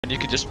and you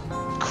can just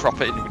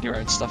crop it in with your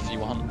own stuff if you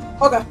want.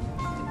 Okay.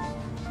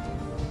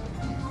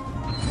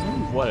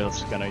 What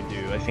else can I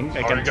do? I think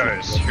I can. Alright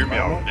guys, hear me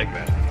out,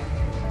 Eggman.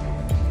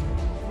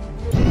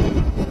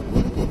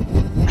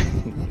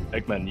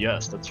 Eggman,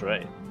 yes, that's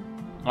right.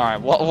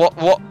 Alright, what?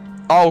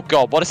 Oh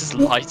god, what is this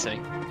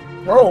lighting?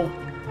 Bro.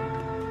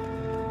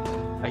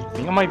 I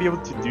think I might be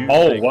able to do.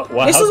 Oh, like,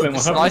 what This is- happened?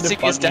 This What happened to lighting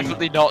is fucking-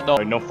 definitely not.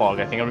 Alright, no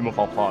fog. I think I remove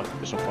all fog.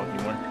 There's no fog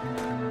anymore.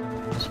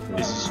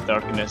 This is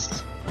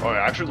darkness. Oh, it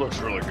actually looks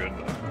really good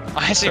though.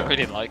 I actually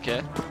really like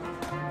it.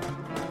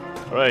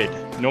 Alright,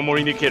 no more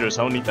indicators.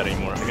 I don't need that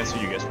anymore. I can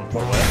see you guys from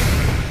far away.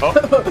 Oh,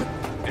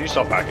 can you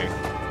stop hacking?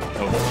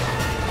 No.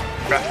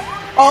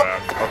 Oh.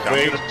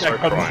 Okay, I'm gonna start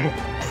crying.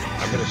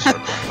 I'm gonna start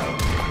crying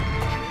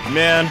now.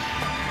 Man,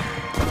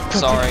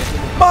 Sorry.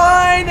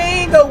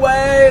 Finding the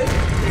way.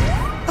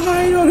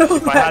 I don't know.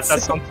 if I had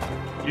that some,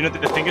 you know,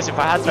 the thing is, if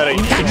I had that It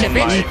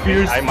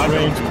feels I might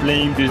strange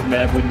playing this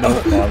map with no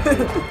fog.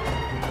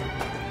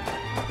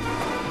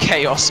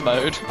 Chaos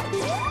mode.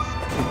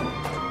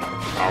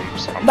 I'm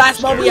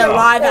That's what we scared.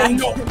 arrive at.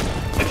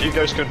 If you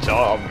guys couldn't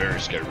tell, I'm very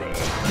scared right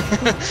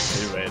now.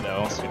 You're right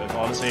now.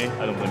 Honestly,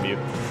 I don't blame you.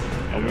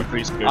 I'm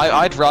pretty scared.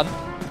 I'd run.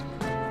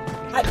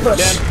 I push.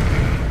 Dan,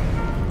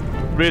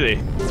 really?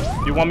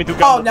 You want me to Oh,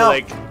 gamble no. to,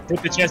 like,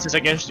 take the chances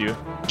against you?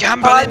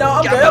 Gambling, no,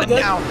 I'm good, I'm gambling good.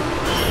 now.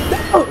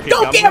 Okay,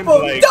 Don't gambling, gamble!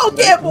 like- Don't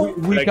gamble!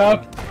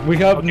 We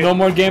have Okay. no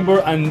more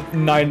gambler and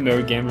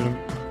nightmare gambling.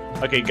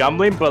 Okay,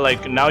 gambling, but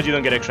like now you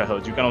don't get extra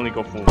health. You can only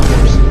go full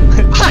force.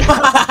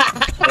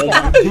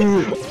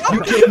 Dude, you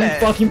gave me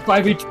fucking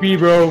 5 HP,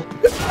 bro.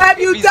 What have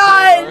you Please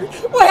done?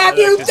 What have I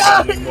you like this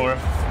gambling done? more. I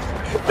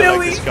Billy.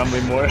 like this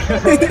gambling more.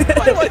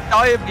 Why do I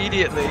die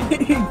immediately?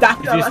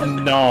 That's This is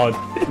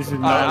not. This is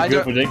not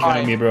good for the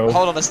economy, bro.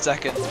 Hold on a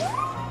second.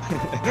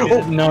 This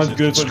is not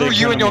good for the Screw economy,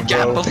 you and your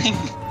bro. gambling.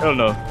 I don't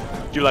know.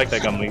 You like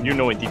that gambling. You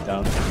know it deep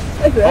down.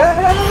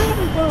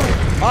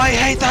 I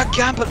hate that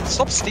gambling.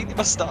 Stop stealing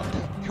my stuff.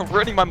 You're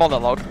ruining my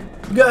monologue.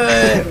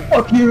 Good.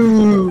 Fuck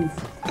you!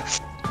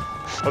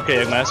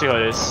 Okay, Eggman, I see how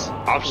it is.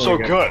 I'm so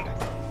Okay. good.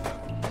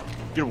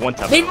 You're one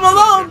tap. Leave him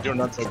alone. You're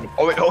not so good.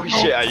 Oh wait, oh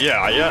shit,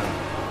 yeah.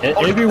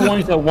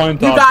 Everyone's a one You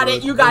tap. got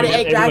it, you got it,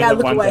 Egg. I gotta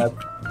look Everyone's a away.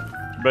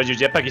 one-tap. Bro, your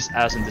jetpack is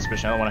ass in this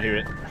mission. I don't want to hear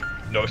it.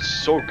 No, it's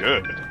so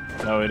good.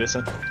 No, it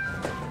isn't.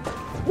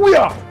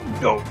 Yeah.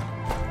 No.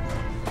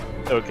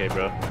 Okay,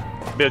 bro.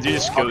 Bill, you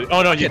just killed it.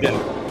 Oh no, you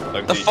didn't.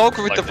 Like The folk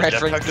with the red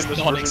jetpack ring in is this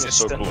version is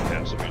so non-existent. cool and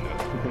handsome, you know.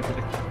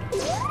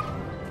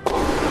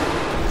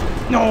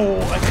 No,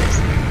 I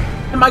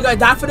can't. Am I gonna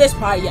die for this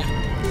part? Yeah.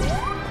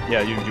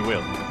 Yeah, you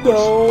will.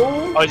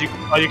 No. Oh, you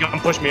can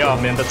push me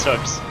off, man. That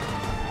sucks.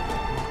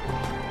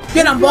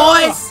 Get him,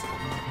 boys.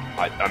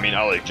 I mean,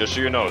 Alec, just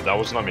so you know, that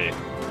was not me.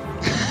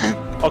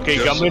 Okay,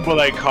 Yes. gambling for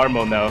like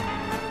Carmel now.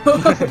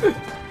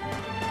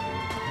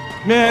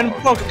 Man,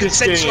 fuck this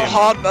Essential game.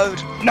 hard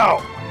mode.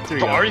 No. There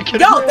you Oh, go. are you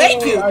kidding No, me?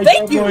 thank you,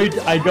 thank you.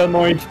 I got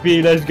more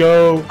HP, let's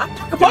go. I'm not The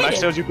max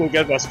complaining. health you could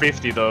get was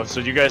 50 though, so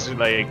you guys are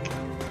like...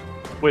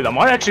 Wait,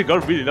 Lamar actually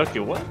got really lucky,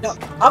 what? No,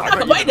 I'm I not got even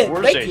complaining.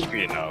 worse Thank you.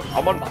 HP now.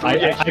 I'm on 3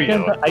 HP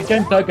now. I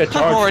can talk a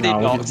charge already now,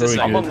 knocked which is this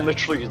very I'm good. on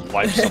literally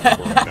life support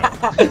now.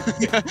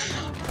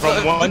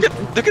 From one...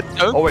 Look at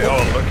Joe. Oh wait, oh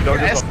look, no,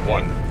 Yes. there's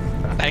one.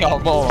 Hang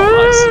on, more.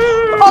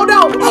 Oh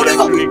no! Oh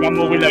no! Okay,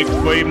 gamble with like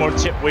way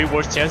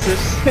worse chances.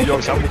 Yo,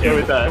 I'm okay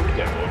with that. We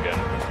gamble again.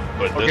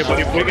 But Okay, this but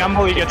time, if we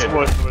gamble, it gets okay.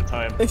 worse over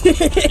time.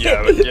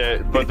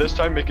 but this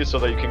time make it so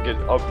that you can get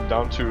up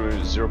down to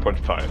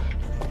 0.5.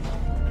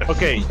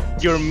 Okay,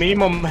 your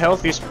minimum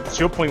health is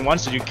 0.1,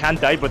 so you can't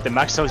die, but the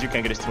max health you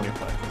can get is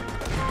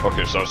 25.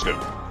 Okay, sounds good.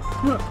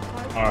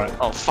 Alright.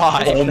 Oh,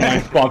 5. Oh my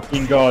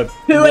fucking god.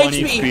 2 1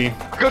 HP.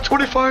 I got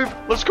 25.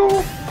 Let's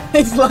go.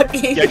 He's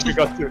lucky. He actually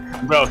got 2.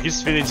 Bro,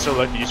 he's feeling so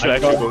lucky. You should I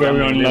actually got go very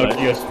gambling, like-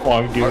 unlucky as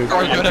fuck, dude.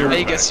 Or you go to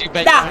Vegas, you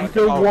bet. Nah. I'm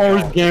the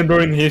worst gambler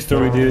in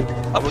history, dude.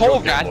 A poor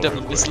random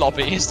in this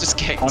lobby is just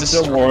getting I'm the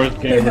destroyed. worst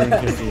gambler in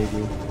history,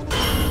 dude.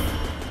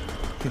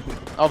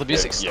 Oh, the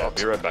music Yeah, stopped.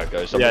 be right back,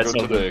 guys. I'm Yeah, gonna go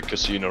it's to all the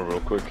casino real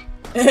quick.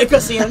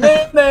 Casino.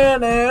 No,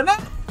 no, no,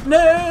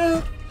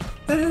 no.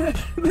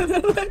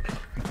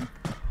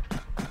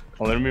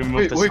 Oh, let me remove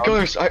Wait, this wait,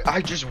 sound. guys!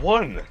 I just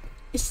won.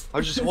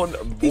 I just won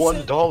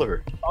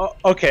 $1. Oh,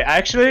 okay,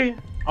 actually,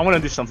 I want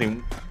to do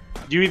something.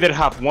 You either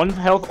have 1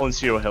 health or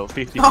 0 health,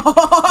 50.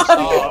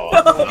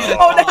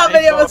 Oh no, how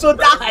many of us will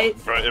die?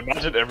 Right,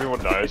 imagine everyone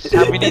dies.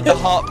 And we need the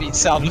heartbeat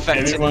sound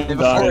effect Everyone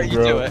before dies, you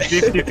bro. do it.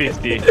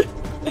 50-50.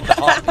 The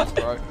heartbeat,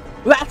 bro.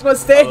 Last one I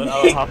standing.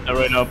 don't have that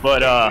right now, but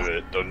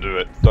Don't do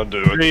it. Don't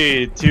do it.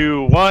 3,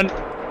 2, 1.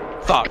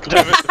 Fuck.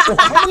 Damn it.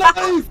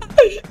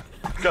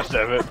 God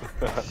damn it.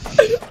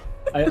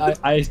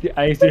 I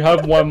still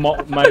have my 1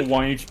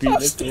 HP.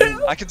 Let's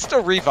go. I can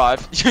still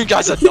revive. You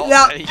guys are not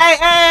No, safe.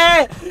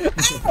 hey!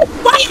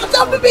 Why you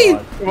dumping me?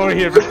 Come over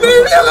here, bro.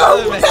 Leave me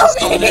alone!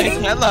 Help me!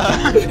 Hello.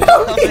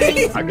 Help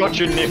me! I got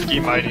your nifty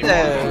mighty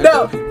one.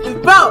 No,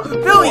 bro,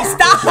 Billy,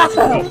 stop!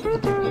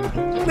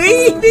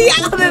 Leave me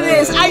out of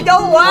this! I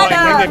don't Oh, I can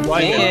wanna! get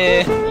blind now.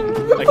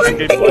 Yeah. I can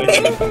get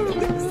blind.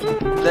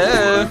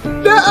 Hello.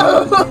 No!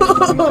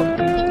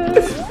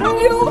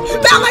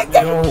 Not like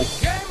that! No.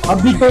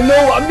 Amigo,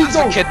 no,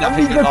 amigo.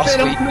 kidnapping Amigo, last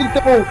espera un week.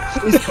 momento.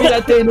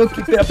 Espérate, no,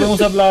 que espera,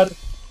 podemos hablar.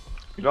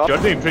 You're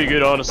doing pretty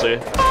good, honestly.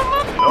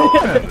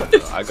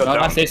 I got No down.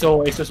 hagas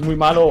eso, eso es muy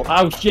malo.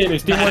 Oh shit,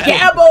 estoy muerto.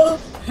 Gamble!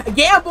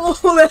 Gamble!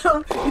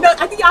 You know,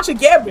 I think y'all should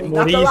gamble,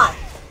 not gonna lie.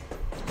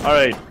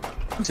 Alright,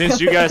 since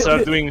you guys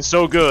are doing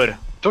so good.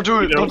 Don't do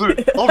it, don't do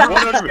it. Oh,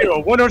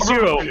 1 or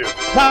 0.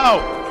 Now!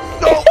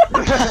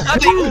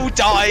 And they all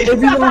died.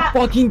 Everyone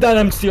fucking died,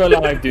 I'm still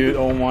alive, dude.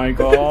 Oh my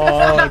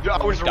god.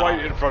 I was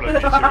right in front of you,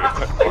 too.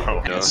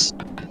 Oh, Yes.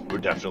 we're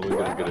definitely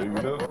gonna get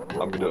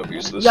a I'm gonna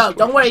abuse this. Yo,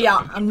 don't worry,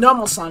 y'all. I'm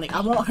normal Sonic. I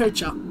won't hurt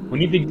y'all. We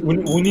need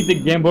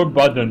the Game Boy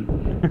button.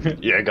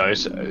 Yeah,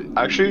 guys.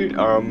 Actually,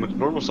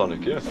 normal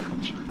Sonic, yeah.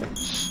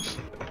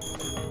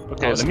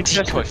 Okay, let me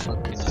test quite it. fun.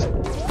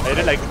 I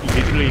did like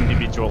literally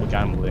individual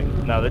gambling.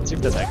 Now let's see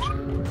if that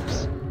actually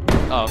works.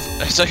 Oh,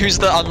 so who's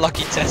the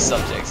unlucky test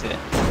subject here?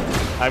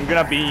 I'm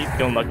gonna be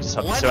the unlucky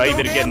subject, so I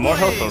either get more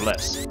health or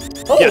less.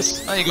 Oh.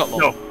 Yes. Oh, you got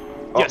more. No.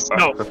 Yes.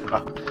 No. Yes,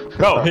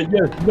 No.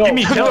 no. Give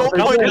me health.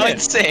 Help me.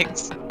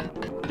 0.96.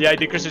 Yeah, it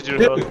decreases your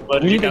health,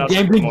 but We you need can the also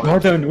get gambling more.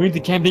 button. We need the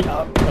gambling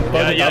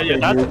button.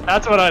 Yeah.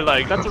 That's what I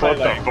like. That's what I What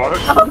the like.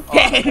 fuck?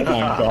 Okay. Oh my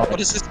god. What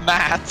is this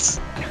maths?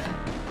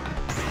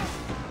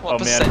 What Oh, man.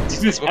 percentage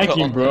This is we put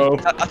hacking, on? bro.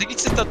 I think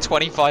it's just done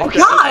 25. Okay,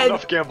 God.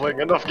 enough gambling,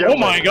 enough Oh gambling.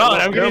 my god,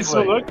 enough I'm getting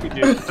so gambling. lucky,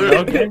 dude.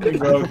 No gambling,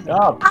 bro.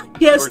 Stop. I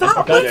can't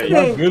stop That's That's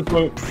not winning. good for.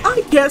 I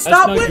can't That's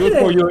stop not good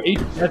for winning.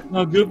 your. That's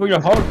not good for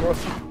your heart, bro.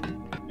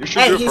 You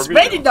should Hey, do it he's for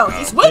me. winning though.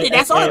 He's winning.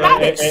 That's all that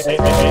matters. Hey,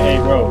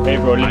 bro. Hey,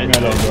 bro. Leave me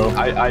alone, bro.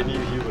 I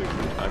need healing.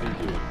 I need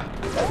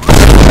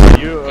healing.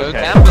 You Go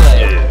okay? gambling.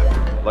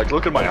 Yeah. Like,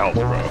 look at my health,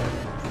 bro.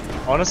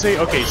 Honestly,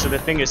 okay, so the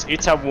thing is,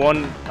 each have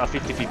one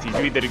 50-50.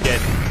 You either get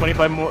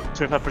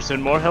 25%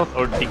 more health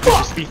or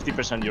decreases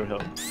 50% your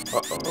health.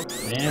 Uh-oh.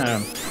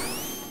 Damn.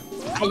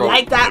 I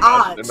like that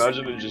odds.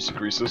 Imagine it just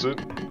increases it.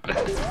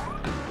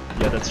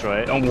 Yeah, that's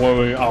right. Don't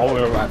worry, I'll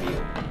revive you.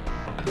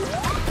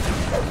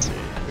 Let's see.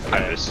 I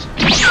Okay. missed.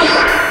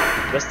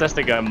 Let's test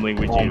the gambling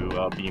with you,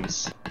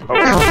 Beams.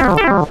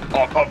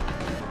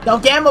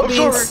 Don't gamble, I'm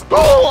Beans. sorry.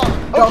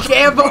 Oh, Don't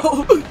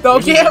gamble.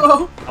 Don't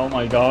gamble. Oh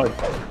my god.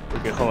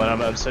 Okay, hold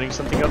on, I'm setting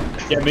something up.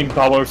 Gambling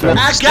power.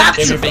 I got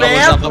you, Big fam.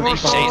 ones up that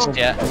we've changed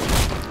yet.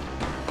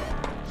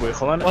 Wait,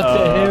 hold on. What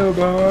the hell,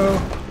 bro?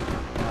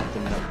 Not the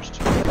numbers.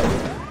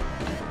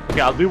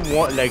 Okay, I'll do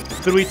one, like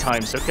 3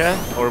 times, okay?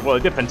 Or well,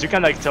 it depends. You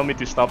can like tell me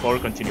to stop or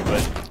continue,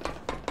 but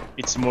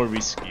it's more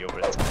risky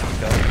over time.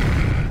 Okay?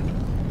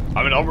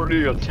 I mean, I'm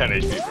already on 10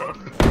 HP, bro.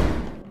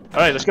 All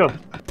right, let's go.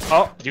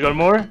 Oh, you got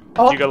more?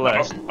 Oh. You got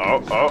less. Oh.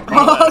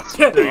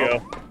 There you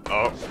go.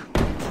 Oh.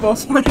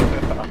 Both winning.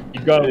 You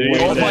got Yeah, way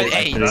Oh less, my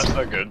actually. That's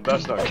not good.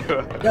 That's not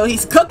good. Yo,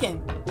 he's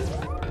cooking.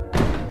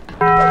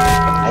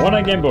 I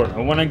wanna gamble.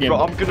 Bro,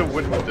 I'm gonna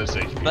win with this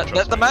HP. Let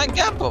trust the me. man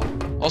gamble.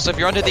 Also, if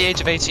you're under the age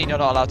of 18, you're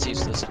not allowed to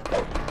use this.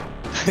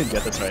 Yeah,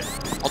 that's right.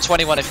 Or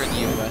 21 if you're in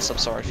the US. I'm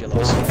sorry if you're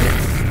lost.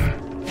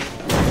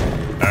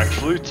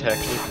 Actually,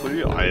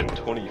 technically, I am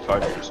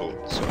 25 years old,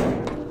 so...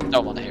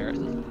 Don't want to hear it.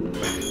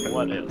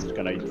 What else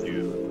can I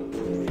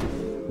do?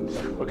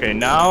 Okay,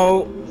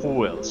 now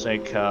who else?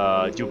 Like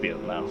you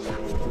build now.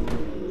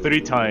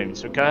 3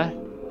 times, okay?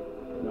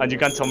 And you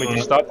can tell me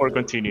to stop or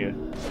continue.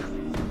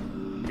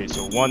 Okay,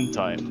 so 1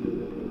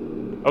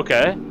 time.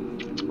 Okay.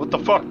 What the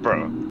fuck,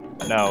 bro?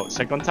 Now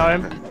second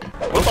time.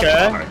 What the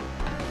Okay. fuck?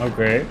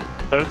 Okay.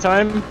 Third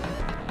time.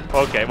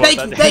 Okay. Well,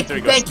 Thank there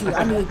you. it goes.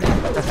 I mean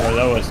that. Well,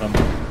 that was some.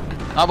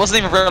 I wasn't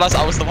even realized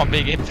I was the one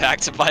being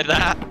impacted by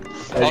that.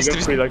 I Yeah, was you got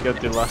too- pretty lucky at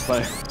the last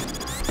time.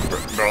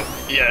 Bro,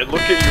 yeah,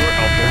 look at your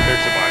health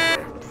compared to mine,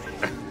 bro.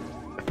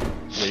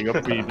 Yeah, you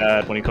got pretty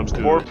bad when it comes to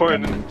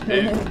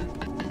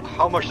 4.8.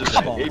 How much is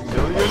Come that? on. 8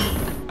 million?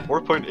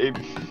 4.8.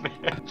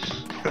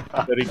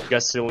 30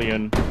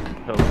 gazillion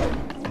health.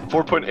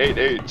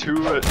 4.88.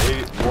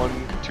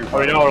 28125.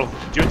 Alright, now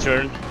your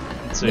turn.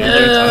 Let's see.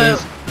 Yeah.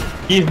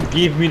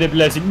 Give me the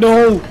blessing.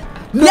 No.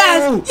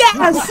 Yes,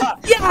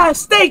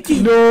 yes. Thank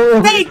you.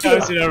 No. Thank you.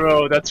 Times in a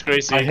row. That's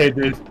crazy. I hate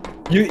this.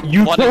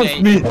 You 1 in cursed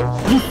 8. me.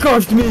 You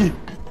cursed me.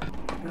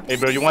 Hey,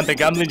 bro, you want the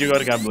gambling? You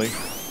got gambling.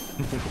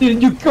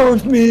 You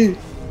cursed me.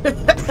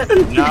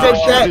 You No.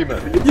 in debt.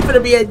 Demon. You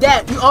finna be in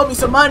debt. You owe me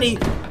some money.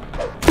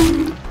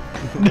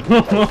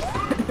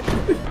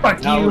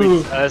 Fuck Now you.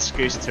 it's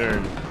SK's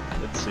turn.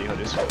 Let's see how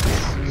this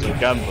goes. So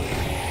gambling.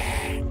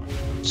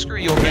 Screw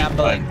your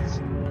gambling.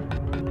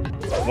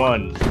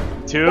 1,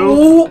 2.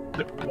 Ooh.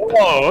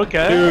 Oh,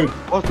 okay. Dude,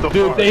 What the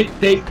dude, fuck?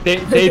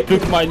 they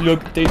took my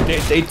luck.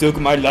 They took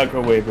my luck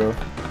away, bro.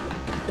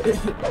 You're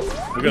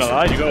gonna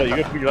lie. You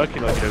got pretty lucky,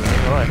 like it.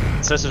 Alright.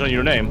 It says it on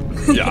your name.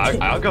 Yeah,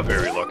 I got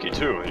very lucky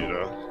too, you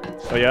know.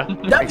 Oh yeah.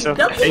 Think so?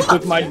 They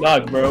took my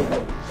luck, bro.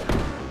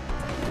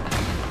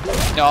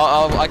 No,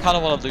 I kind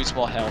of want to lose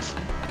more health.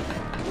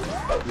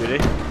 Really?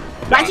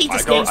 I keep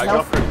this game's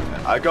health.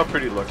 I got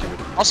pretty lucky with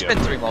I'll spin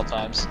 3 more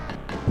times.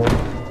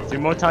 3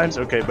 more times?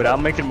 Okay, but I'll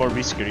make it more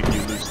risky if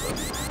you lose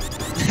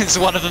though. Is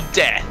one of them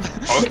dead?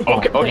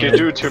 Okay,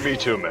 do it to me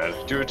too, man.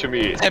 Do it to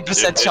me.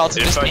 10% chance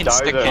of If just I die,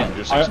 insta-kill. then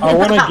just I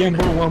wanna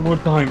gamble one more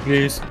time,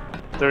 please.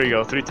 There you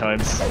go, 3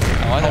 times.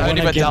 Oh, I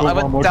only went down. I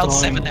one more went down time.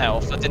 7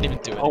 health. I didn't even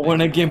do it. I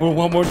wanna gamble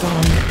one more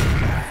time.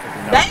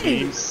 Now Dang.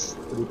 games,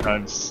 3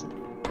 times.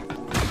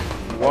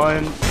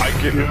 1, I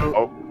give you. 2,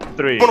 Oh,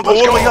 3. I'm gonna go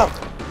all the way up.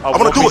 I'm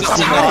gonna do it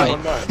 'cause I'm hiding.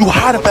 You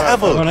hiding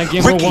forever. I wanna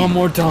gamble Ricky, one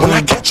more time. when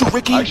I catch you,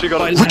 Ricky, I actually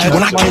got Ricky,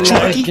 when I catch you,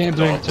 Ricky,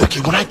 Gambling.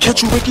 Ricky, when I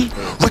catch you, Ricky,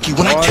 Ricky,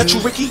 when I catch you,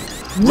 Ricky,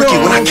 No. Ricky,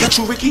 when I catch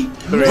you, Ricky,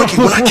 Ricky,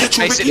 when I catch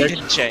you, Basically, Ricky,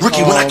 didn't change.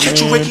 Ricky, when I Oh, catch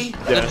you, man. Ricky.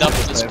 The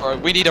numbers, bro.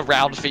 We need a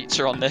round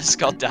feature on this.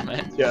 God damn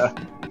it. Yeah.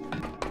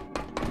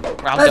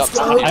 Round Let's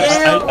up. go,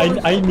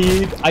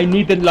 I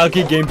need the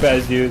lucky game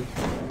pass, dude.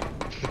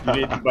 You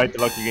need to buy the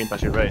lucky game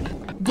pass, you're right.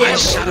 My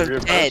shadow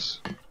dead.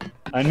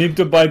 I need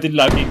to buy the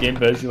lucky game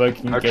pass so I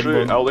can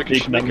Actually, get I'll one like you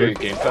big should make number. a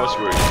game pass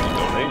where if you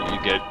donate, you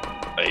get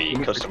a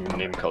custom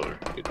name color.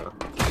 You know.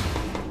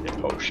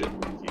 Oh shit.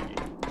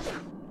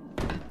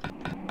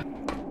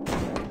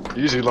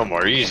 Easy,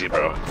 Lamar. Easy,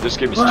 bro. This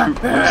game is too easy.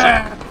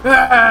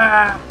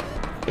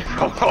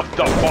 What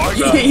the fuck?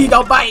 He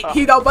don't bite.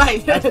 He don't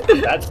bite.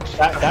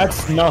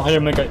 That's not how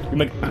you make it. You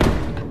make.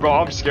 Bro,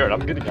 I'm scared.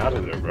 I'm getting out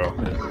of there, bro.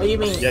 What do you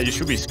mean? Yeah, you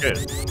should be scared.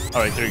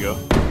 Alright, there you go.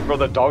 Bro,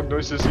 the dog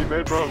noises he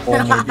made, bro.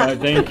 Oh my god,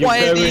 thank you Why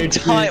are the very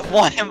entire? much.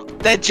 Why am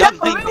they're Yeah,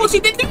 jumping? remember what she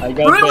did to me? I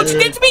got Remember what she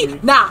better did to me?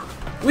 Nah,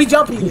 we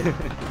jumping you.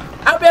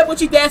 I bet what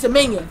you dance a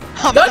minion.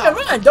 I'm Don't even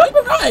down. run. Don't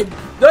even run.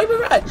 Don't even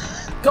run.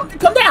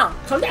 Come down.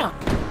 Come down.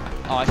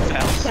 Oh, I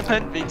fell. I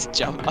meant to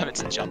jump. I meant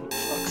to jump.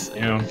 Fuck's sake.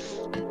 Yeah.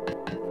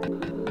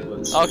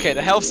 Okay,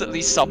 the health's at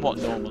least somewhat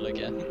normal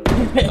again.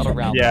 Not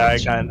around. Yeah, I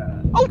much. can.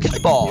 Oh,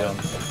 come on!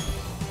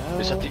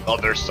 It's at the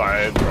other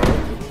side, bro.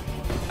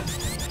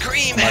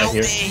 Cream, Right help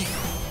here. me!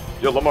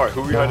 Yo, Lamar,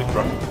 who are we hiding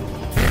from?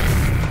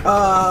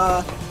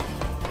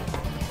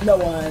 No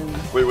one.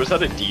 Wait, was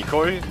that a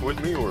decoy with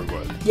me or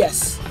what?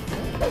 Yes.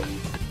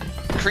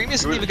 Cream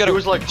isn't even He gonna.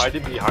 was like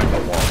hiding behind the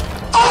wall.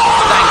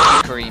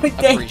 Thank you, Cream.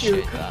 Thank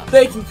Appreciate you. that.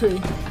 Thank you, Cream.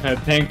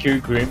 Thank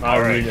you, Cream. I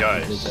Alright, really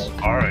guys. appreciate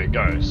that. Alright,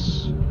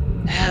 guys.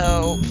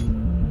 Help!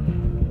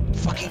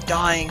 Fucking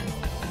dying.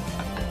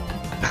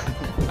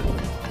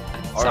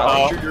 Alright,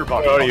 I'll shoot your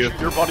body. where are I'll you? shoot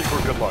your body for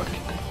good luck.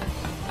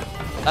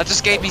 That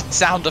just gave me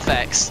sound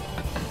effects.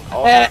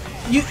 Oh,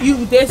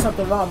 You did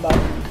something wrong, bro.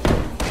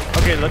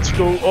 Okay, let's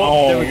go.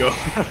 Oh, there we go.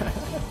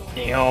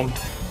 Damn.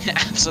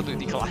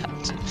 Absolutely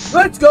collapsed.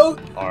 Let's go.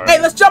 Alright. Hey,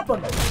 let's jump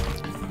him.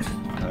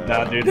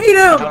 Nah, dude. Beat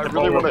him. Do I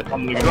really want to?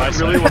 I'm Do looking I at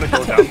really want to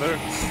go down there?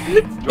 Do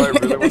I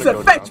really want It's to go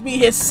affect down? me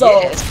his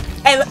soul. Yes.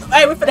 Hey,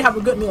 we're finna have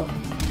a good meal.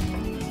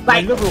 My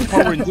Like, level of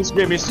power in this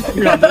game is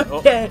 300.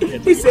 Oh, yeah, he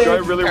Do I said,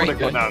 really want to Very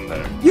go good. down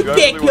there? you Do I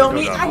can't really kill wanna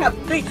me. go I down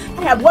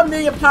have 1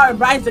 million power and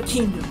Rise of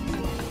Kingdom.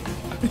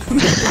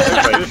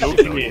 right, don't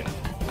kill me.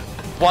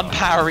 1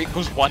 power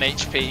equals 1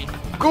 HP.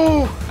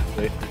 Go!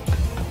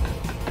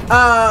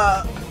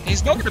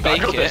 He's not gonna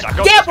make it.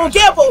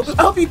 Gamble.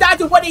 I hope you die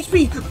to 1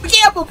 HP.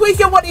 Gamble, please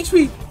get 1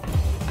 HP.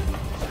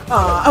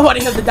 I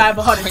wanted him to die of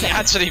a heart He attack.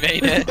 actually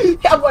made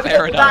it. I wanted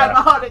Fair him to die of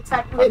enough. a heart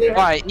attack.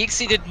 Right, he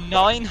exceeded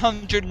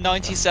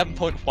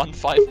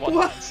 997.151.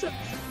 What?